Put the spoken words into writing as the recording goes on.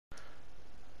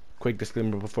Quick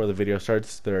disclaimer before the video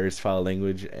starts, there is foul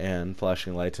language and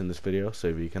flashing lights in this video, so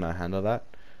if you cannot handle that,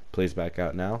 please back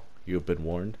out now. You've been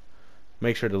warned.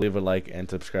 Make sure to leave a like and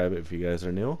subscribe if you guys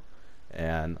are new,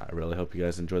 and I really hope you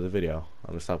guys enjoy the video.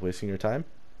 I'm gonna stop wasting your time.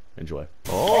 Enjoy.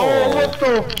 Oh, what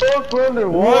the fuck? We're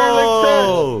underwater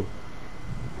Whoa!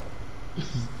 like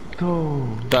that?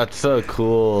 Oh. That's so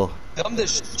cool. Film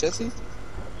this, Jesse.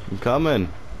 I'm coming.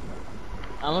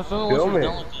 I'm filming once we're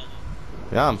done with it.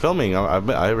 Yeah, I'm filming.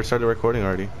 I started recording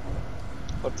already.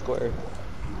 What's square?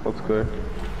 What's good?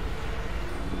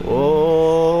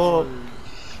 Whoa!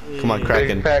 Come on,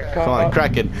 Kraken. Come on,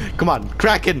 Kraken. Come on,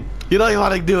 Kraken. You know you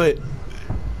want to do it.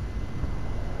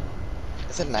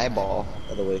 It's an eyeball,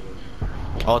 by the way.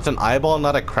 Oh, it's an eyeball,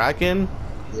 not a Kraken?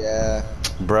 Yeah.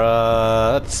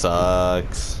 Bruh, that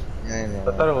sucks. Yeah, I know.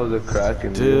 I thought it was a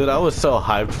Kraken. Dude, I was so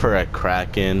hyped for a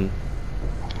Kraken.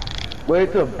 Wait,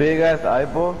 it's a big ass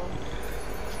eyeball?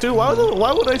 Dude, why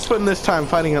would I spend this time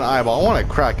fighting an eyeball? I want a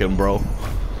Kraken, bro. It's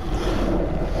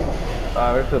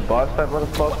a boss fight,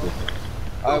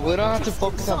 motherfucker. We don't have to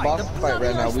focus on boss fight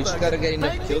right now. We just gotta get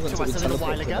enough kills until we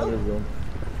teleport to another room.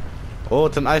 Oh,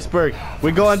 it's an iceberg.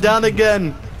 We're going down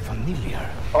again.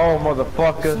 Oh,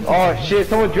 motherfucker. Oh, shit.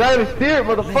 Someone driving to steer it,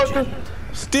 motherfucker.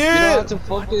 Steer You don't have it! to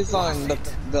focus on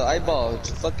the eyeball.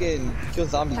 Just fucking kill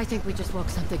zombies. I think we just woke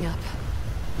something up.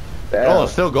 Damn. Oh,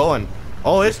 it's still going.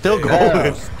 Oh, it's still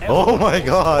going. Oh my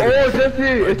god. Oh, Jesse,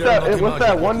 it's that, what's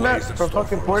that one map for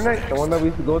fucking Fortnite? The one that we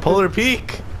used to go to? Polar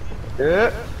Peak.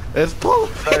 Yeah. It's Polar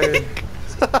Peak.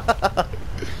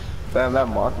 Damn, that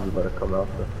monster's about to come out.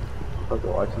 I'm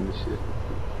fucking watching this shit.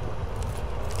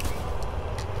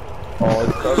 Oh,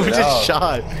 it's coming Who out. just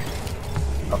shot?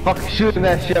 I'm fucking shooting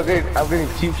that shit. I'm getting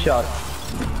cheap shots.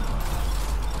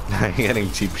 I'm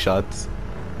getting cheap shots.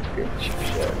 Getting cheap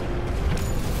shots.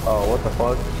 Oh, what the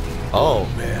fuck? Oh.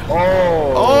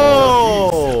 Oh.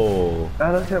 Oh.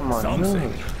 That looks at my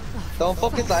nose. Don't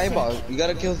focus the eyeball. You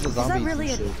gotta kill the Is zombies. that really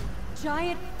a and shit.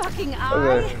 giant fucking eye?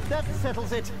 Okay. That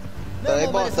settles it. The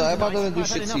eyeball doesn't do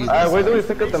shit to you. Alright, where do we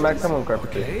pick up the maximum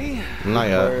carpet? Not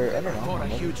yet. Or, I don't know.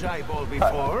 Huge eyeball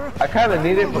before. I kinda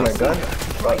need it for my gun.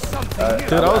 But,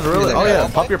 Dude, I was really. Oh yeah,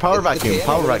 pop your power vacuum.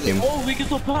 Power vacuum. Oh, we can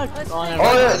still pack. Oh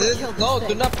yeah. No,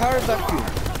 do not power vacuum.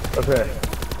 Okay.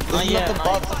 This is not the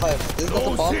boss fight. This is not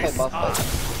the boss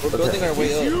fight. We're building our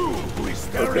way up.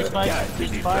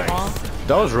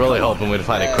 That was really hoping we'd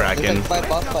find a Kraken. There's like 5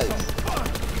 boss fights.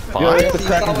 Yo, Five? it's the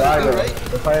Kraken's eye though.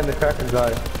 We're fighting the Kraken's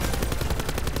eye.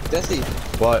 Jesse,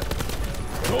 What?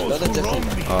 brother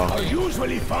Jesse. Oh. Are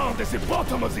usually found at the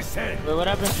bottom of the sand. Wait, what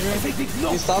happened, Drew? They did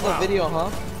not You saw the video, huh?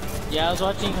 Yeah, I was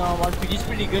watching RPG's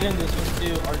pretty good in this one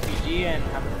too. RPG and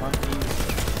having fun too.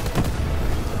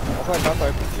 That's why I got the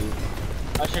RPG.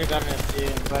 I should have gotten it too,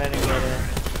 but I didn't get it.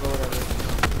 But whatever.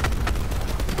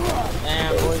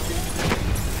 Damn, boys.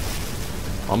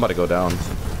 I'm about to go down.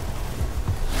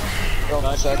 Yo,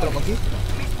 should I throw a monkey?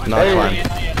 No, Hey. it's Not fine. yet,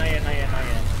 not yet.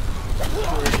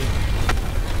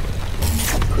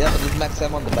 Yeah, but this max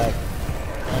ammo on the back.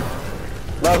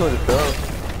 Not who to throw.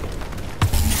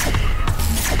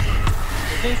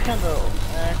 This thing's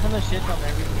kinda shit on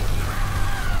everything.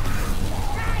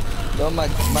 Yo, my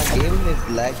game is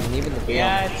lagging, even the game,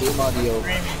 Yeah, it's game audio.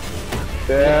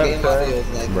 Yeah, Game audio is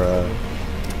lagging. Bruh.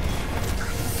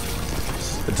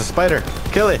 It's a spider.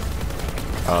 Kill it.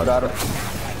 Oh, Got him.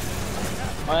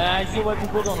 Oh, yeah, I see why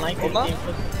people don't like this Hold on. game.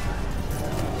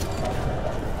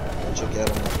 Check it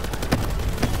out.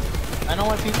 I know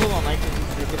why people don't like this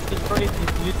game. It's the first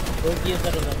boogie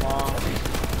instead of the long.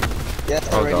 Yeah,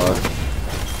 oh already. god.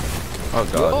 Oh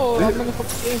god. Oh, I'm gonna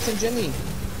fucking games and Jenny.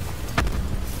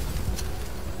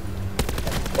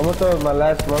 I'm gonna throw my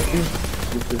last monkey.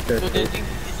 This is So their they think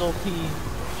it's OP.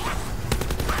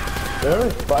 There's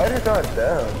a spider,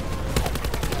 goddamn.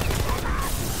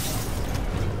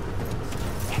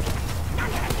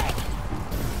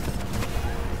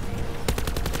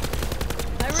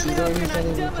 I really hope you're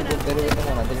not dumb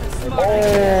enough.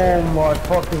 Oh my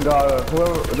fucking god.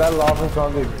 Whoever, that lava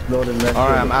zombie exploded next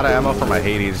Alright, to I'm me. out of ammo for my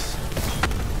Hades.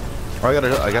 Oh,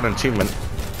 I got an achievement.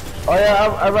 Oh yeah,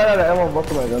 I ran out of ammo on both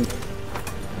of my guns.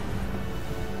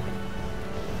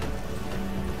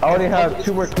 I only have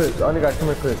 2 more clips. I only got 2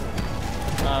 more clips.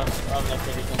 I was like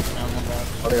 30 something on that.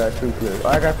 I only got 2 clips.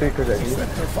 I got 3 clips at you.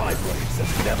 Better 5 waves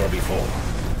as never before.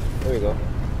 There we go.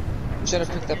 You should have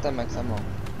picked up that max ammo.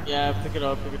 Yeah, pick it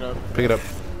up. Pick it up.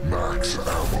 Max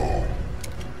ammo.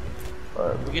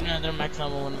 We get another max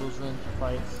ammo when those win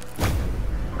fights.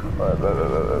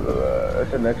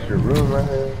 That's an extra room right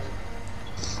here.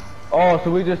 Oh,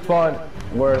 so we just spawned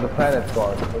where the planet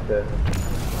spawned. Okay.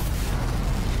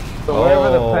 So wherever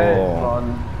the planet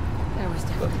spawned. There was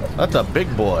That's a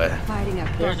big boy.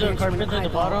 There's a carpet at the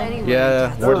bottom.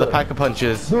 Yeah, where the pack-a-punch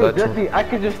is. Dude, That's- Jesse, I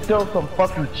could just throw some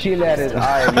fucking chile at his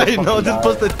eye. I know, just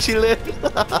put the chile.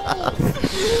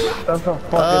 Throw some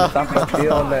fucking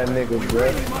tapatio on that nigga,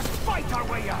 bro.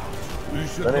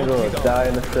 That nigga will die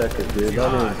in a second, dude.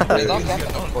 Don't even. He's all camping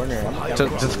in the corner.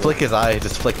 Just flick his eye.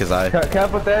 Just flick his eye.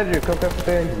 Camp with Andrew. Come camp with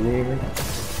Andrew,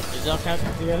 nigga. Is all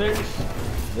camping together?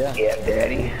 Yeah,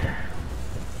 daddy.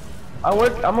 I'm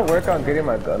gonna work on getting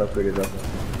my gun upgraded up.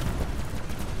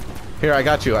 Here, I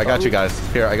got you. I got you guys.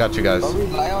 Here, I got you guys. Don't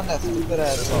rely on that stupid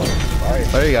ass.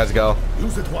 There you guys go.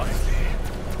 Use it wisely.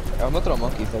 I'm gonna throw a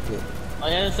monkey, fuck it. Oh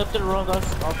yeah, it's up to the roll.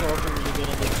 That's also really good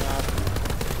in this map.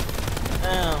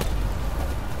 Damn.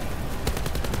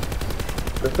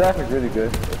 The staff is really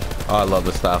good, Oh, I love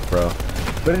the staff, bro.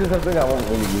 but it's just something I won't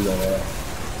really use on that.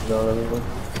 You know what I mean?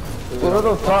 What are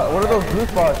those blue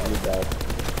spots?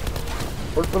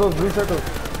 What are those blue circles?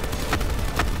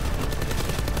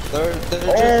 They're just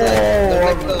they're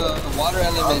like the water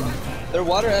element. They're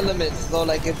water elements, so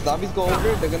like if zombies go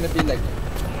over, they're gonna be like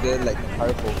good, like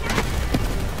powerful.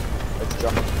 Let's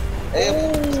drop. Hey,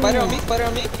 spider on me, spider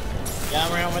on me. Yeah,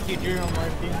 I'm around with you, Drew. I'm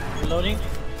right here. Reloading.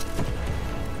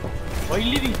 Why are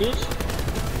you leaving, bitch?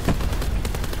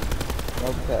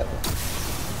 Okay.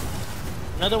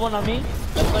 Another one on me.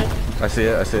 Left side. I see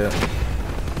it. I see it.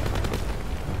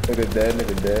 Nigga dead,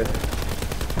 nigga dead.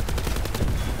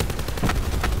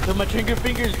 So my trigger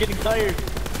finger is getting tired.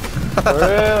 For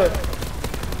real?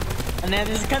 And then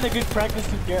this is kind of good practice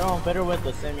to get on better with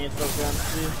the semi-assault guns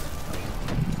too.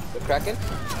 The Kraken?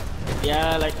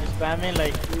 Yeah, like just spamming,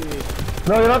 like dude.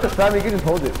 No, you don't have to spam, you can just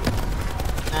hold it.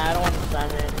 Nah, I don't want to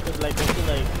spam it because like I feel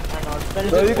like I don't know. It's better.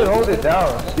 No, to you can hold it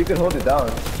down. You can hold it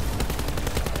down.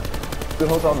 You can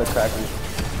hold on the crackers.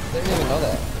 I didn't even know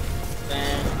that.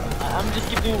 Man, I'm just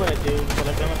keep doing what I do, so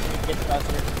like I'm gonna get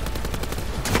faster.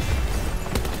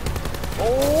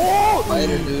 Oh!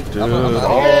 Spider, dude. Dude. I'm out.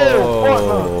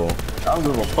 Oh. I'm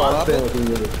gonna fuck that with you.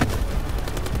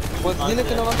 Pues dile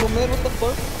que no va a comer, what the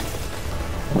fuck?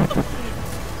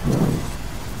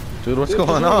 Dude, what's Dude,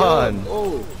 going oh, on?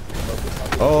 Oh.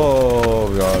 Oh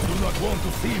god. Do not want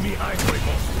to see me angry,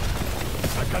 boss.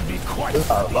 I can be quite.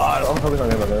 I'm focused on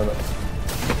him. We're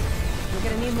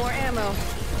gonna need more ammo.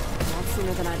 Not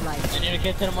sooner than I'd like. I need to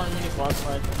get to the more mini boss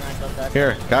fight and I got that.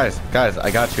 Here, guys,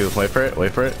 I got you. Wait for it.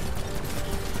 Wait for it.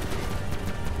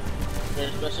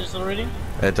 There's specialist already?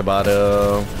 It's about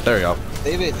there we go.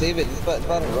 Save it. It's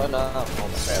about to run up. Oh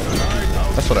my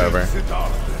god. That's whatever. Sit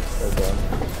down.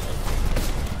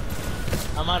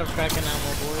 I'm out of cracking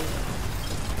ammo, boys.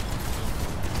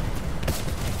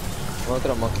 I'm gonna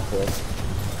throw a monkey first.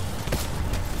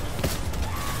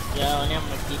 Yeah, I only have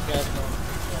my keypad. So.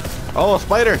 Oh,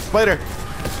 spider. Where at?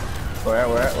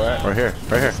 Right here.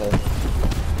 Right here. So,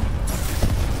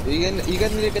 you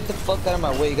guys need to get the fuck out of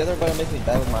my way. You guys are about to make me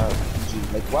die with my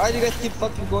RPG. Like, why do you guys keep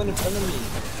fucking going in front of me?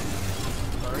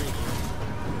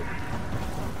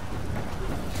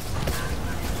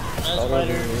 Another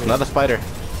spider. Another spider.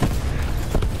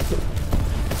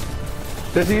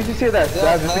 Does he usually say that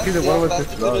stab just because it one with fast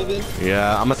this it could've been.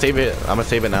 Yeah, I'm gonna save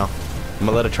it. now. I'm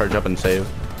gonna let it charge up and save.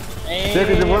 Hey, Yeah,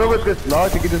 because if one of us gets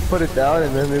knocked, you can just put it down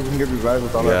and then we can get revived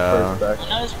with all Yeah. our first back.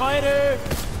 another spider!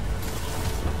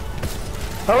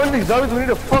 How many zombies we need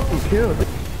to fucking kill?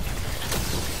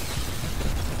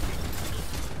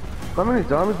 How many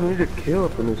zombies we need to kill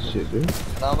up in this shit, dude?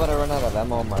 Now I'm about to run out of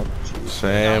ammo on my RPG.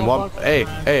 Same. One. Hey,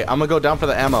 I'm gonna go down for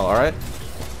the ammo. All right.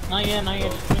 Not yet.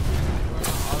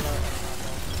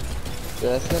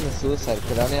 Yeah, that's kind of suicide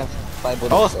because I only have 5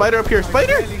 bullets. Oh, spider up here.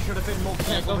 Spider.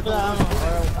 Yeah, go for the ammo.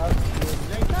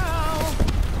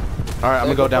 All right, I'm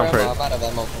gonna go down for I'm it. out of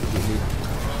ammo completely.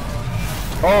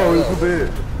 Oh, it's too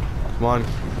big. Come on.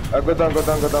 Alright, go down for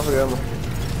the ammo.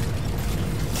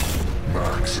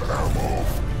 Max ammo.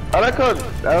 I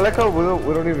like how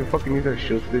we don't even fucking use our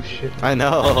shields for this shit. I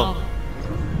know.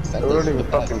 We don't even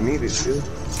fucking need it, dude.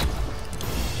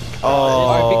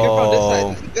 Alright, be careful on this Oh.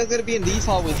 side. You guys gotta be in these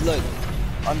hallways, look.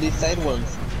 On these side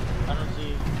ones. I don't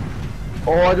see.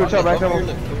 Oh, I do a shot back Over ammo.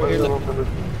 here, look. Over here, look.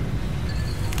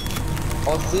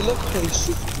 Oh, see, look, can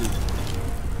shoot you.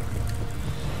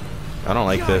 I don't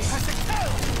like this.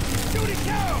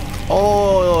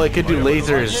 Oh, it could do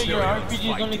lasers. Yeah, your RPG is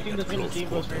the only thing that's gonna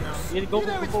save us right now. Yeah, go.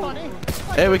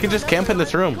 Hey, we can just camp in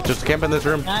this room. Just camp in this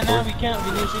room. Nah, we can't.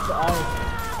 We need to shoot the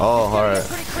eye. Oh, all right.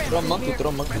 Throw a monkey.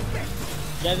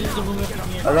 Yeah, this is the room we have to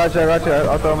be in. I got you.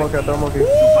 I'll throw a monkey. Throw a monkey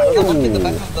in the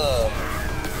back of the...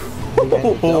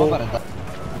 No, I'm about to die.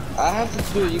 I have to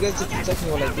do it. You guys just protect me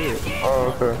while I do it.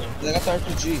 Oh, okay. I got the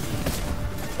RPG.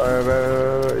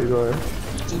 Alright, you go ahead.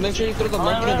 Just make sure you throw the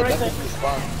monkey in the back of the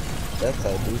spawn. That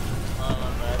side, dude.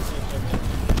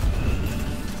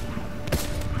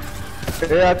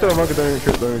 Yeah, I threw a monkey, don't even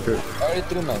trip, don't even trip. I already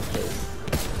threw mine first.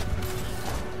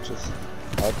 Just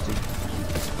had to.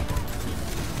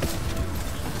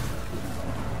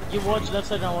 You watch left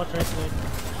side and watch right side.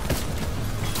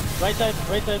 Right side,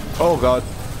 right side. Oh god.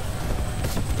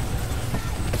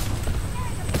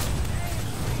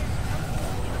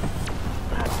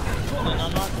 And then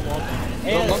I'm not the wall.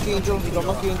 Hey, Throw monkey angel, throw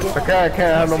monkey angel. I can't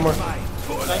have no more. got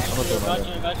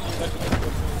you.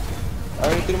 I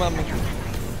already threw my monkey.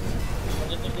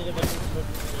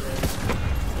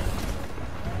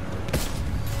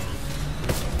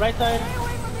 Right side.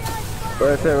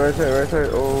 Right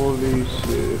side. Holy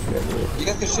shit. You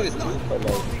guys can shoot it too, but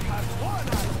like.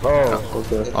 Oh,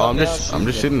 okay. Oh, I'm just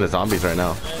shooting the zombies right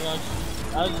now. I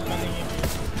was just running in here.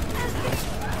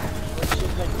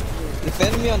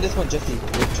 Defend me on this one, Jesse,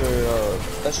 with your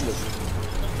specialist.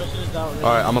 Specialist out.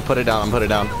 Alright, I'm gonna put it down. There,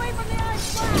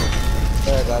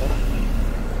 I got it.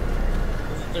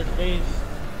 This is third phase.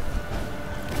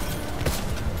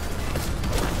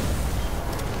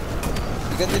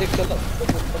 You guys need to kill him.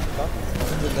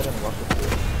 Let him walk up to it.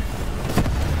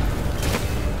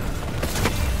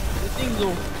 This thing's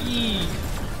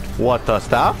OP. What, the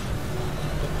staff?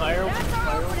 The fire.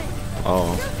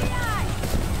 Oh.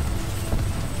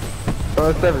 Oh,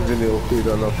 that stuff is really OP,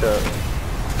 though, no cap.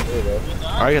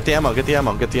 Alright, get the ammo, get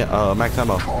the max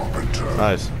ammo.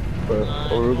 Nice. But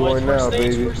where we're going now,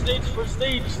 baby. First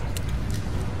stage.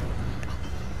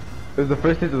 Is the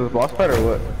first stage of the boss fight or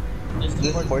what? This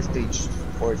is fourth stage.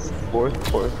 Fourth.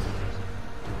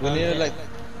 We need to like.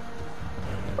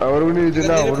 Alright, what do we need to do You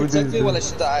now? guys What do need we to need protect to me do? while I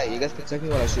shoot the eye. You guys protect me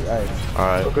while I shoot eye.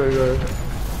 Alright. Okay, guys.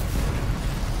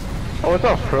 Oh, it's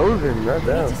all frozen.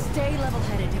 Goddamn. To stay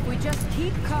level-headed. If we just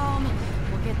keep calm,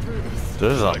 we'll get through this.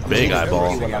 This is like big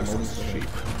eyeball.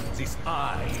 This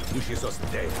eye wishes us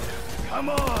dead. Come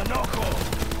on, Oko.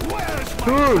 Where's my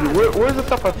Dude, where's the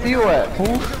tapatio at,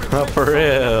 fool? For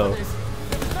real.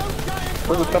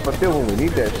 Where's the tapatio when we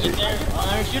need that shit?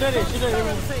 Alright, shoot at it.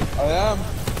 I am.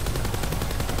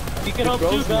 You can help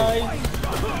too, guys.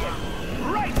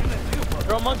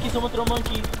 Throw monkey, someone throw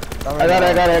monkey. I got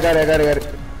it.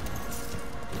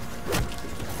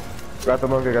 Got the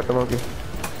monkey.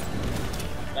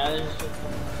 That is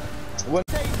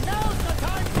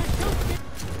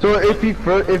So if he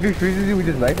freezes you, we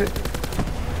just knife it?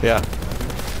 Yeah.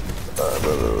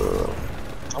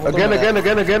 Again.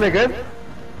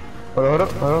 Hold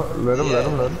up. Let him.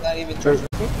 Not even charging.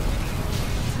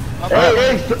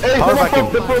 Hey, Power vacuum.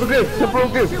 temporal grip. I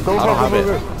don't have it.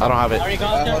 I don't have it. already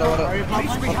got there. Are you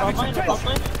pop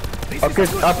mine? Okay,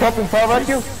 I'm popping power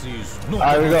vacuum.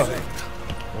 Alright, we go.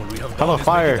 I'm on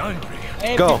fire.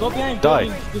 Hey, Go. behind. Die.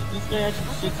 This guy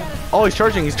actually shoots him. Oh, he's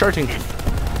charging.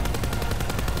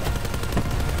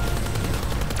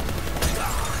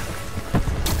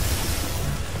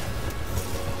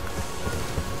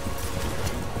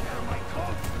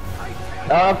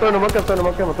 I'm throwing a monkey.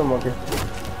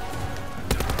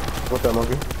 What's that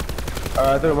monkey?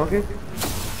 I threw a monkey.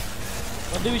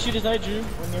 When did we shoot his eye, Drew?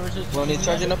 When you were just When he's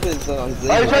charging up his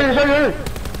laser. Hey, charging.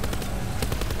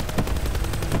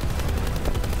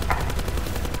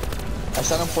 I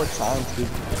shot him 4 times, dude.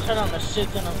 shut on the shit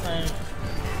ton of time.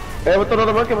 Hey, what's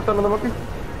another monkey?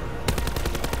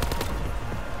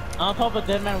 I'll pop a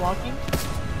dead man walking.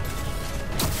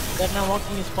 Dead man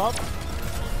walking is pop.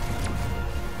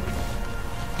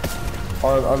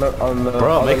 On the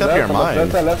Bro, on make the up your mind.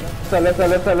 Left side. Left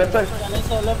side.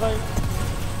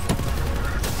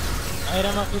 I hit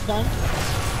him up this time.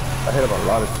 I hit him a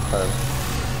lot of times.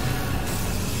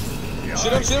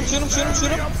 Shoot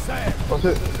him. Oh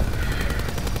shit.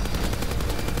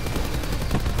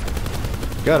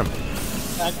 Got him.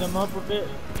 Back them up a bit.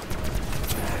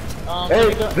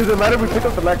 Hey, does it matter if we pick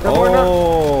up the black temple or not?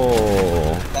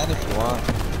 Oh. Stand if you want.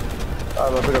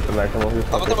 I'm gonna pick up the black temple. I'm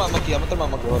gonna throw my monkey.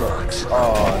 Hold on.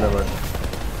 Oh, never mind.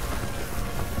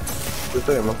 Just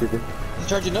throw your monkey. He's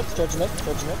charging up. Where's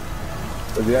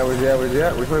he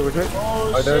at? Which way?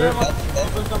 Oh Right shit, there. I'm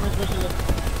coming specialist.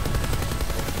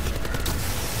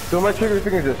 So my trigger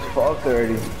finger just falls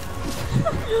already.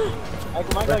 My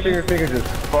My God, trigger finger just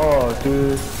falls,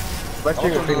 dude. My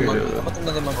trigger finger I'm just... gonna throw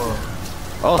another monkey.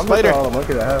 Oh, I'm spider. all the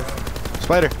monkeys I have.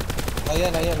 Spider. Not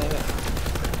yet.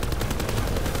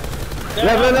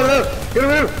 Left. Get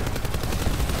him.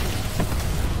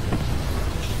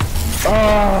 Oh,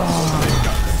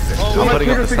 I'm my putting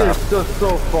up trigger the finger is staff. just so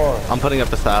far. I'm putting up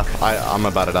the staff. I'm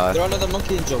about to die. Throw another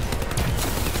monkey angel.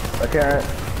 I can't.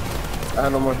 I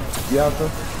have no more. You have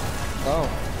some? No.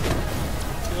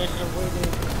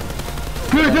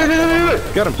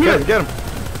 Get it. Get him.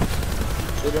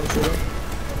 Shoot him, shoot him.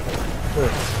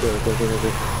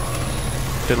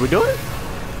 Did we do it?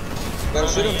 Gotta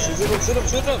shoot him, shoot him, shoot him,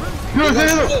 shoot him! Shoot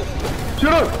him,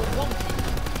 shoot him!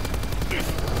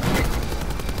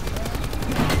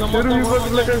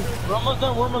 We're almost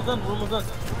done, we're almost done.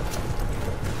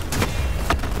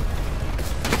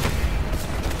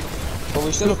 But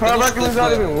we should have Power finished vacuum is this, not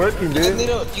but even working, you dude.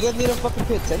 guys need to fucking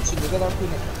pay attention. You guys aren't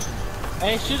paying attention.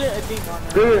 Hey, shoot it, I think, on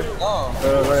there. Dude. No.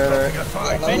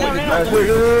 Right now.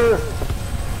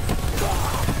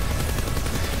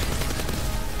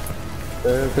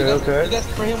 Okay. You guys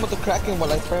spray him with the Kraken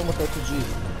while I spray him with the RPG.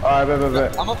 Alright,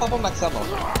 bet. I'm gonna pop him max ammo.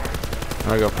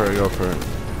 I go for it.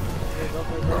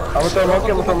 I'm gonna throw a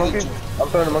monkey, I'm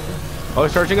throwing a monkey. Oh,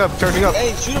 it's charging up.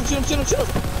 Hey, shoot him.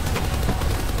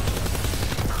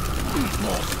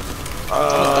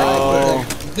 Oh.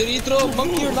 Did he throw a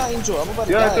monkey or not, Angel? I'm about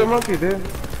to Yeah, I die. threw a monkey, dude.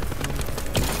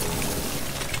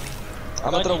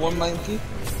 I'm gonna throw one monkey.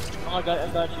 Oh, I got you.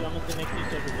 I'm gonna make you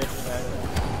take a good guy.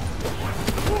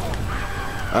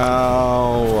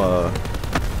 Ow.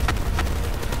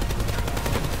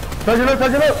 Touch it up!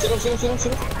 Shoot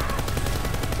him.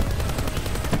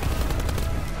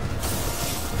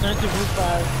 Turn to roof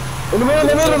 5. In the middle!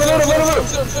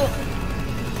 Shoot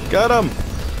him. Got him.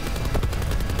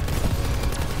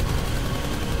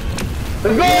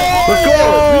 Let's go!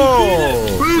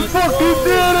 We fucking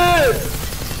did it!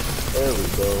 There we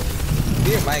go.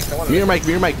 Here, Mike. I wanna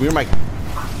Mirror mic.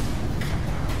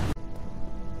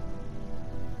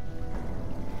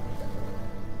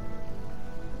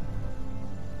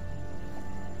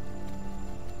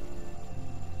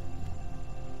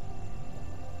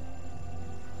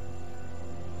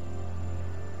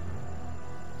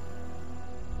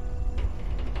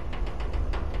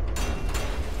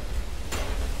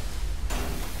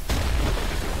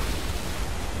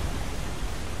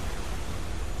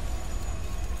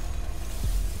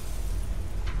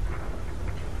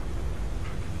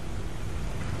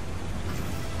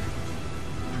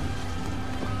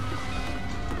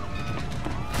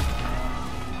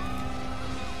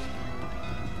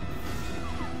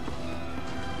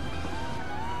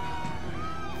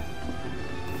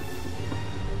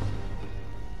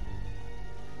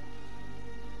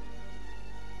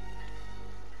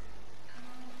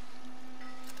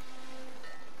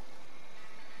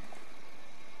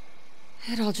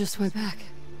 It all just went back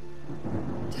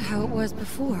to how it was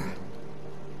before.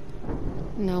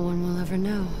 No one will ever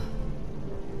know.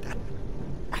 That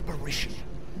apparition.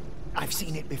 I've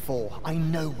seen it before. I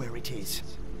know where it is.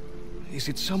 Is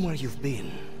it somewhere you've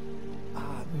been?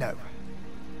 No.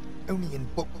 Only in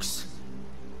books.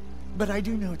 But I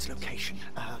do know its location.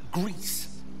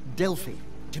 Greece. Delphi,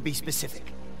 to be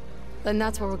specific. Then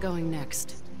that's where we're going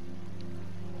next.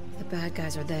 The bad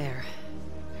guys are there.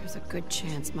 There's a good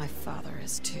chance my father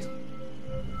is too.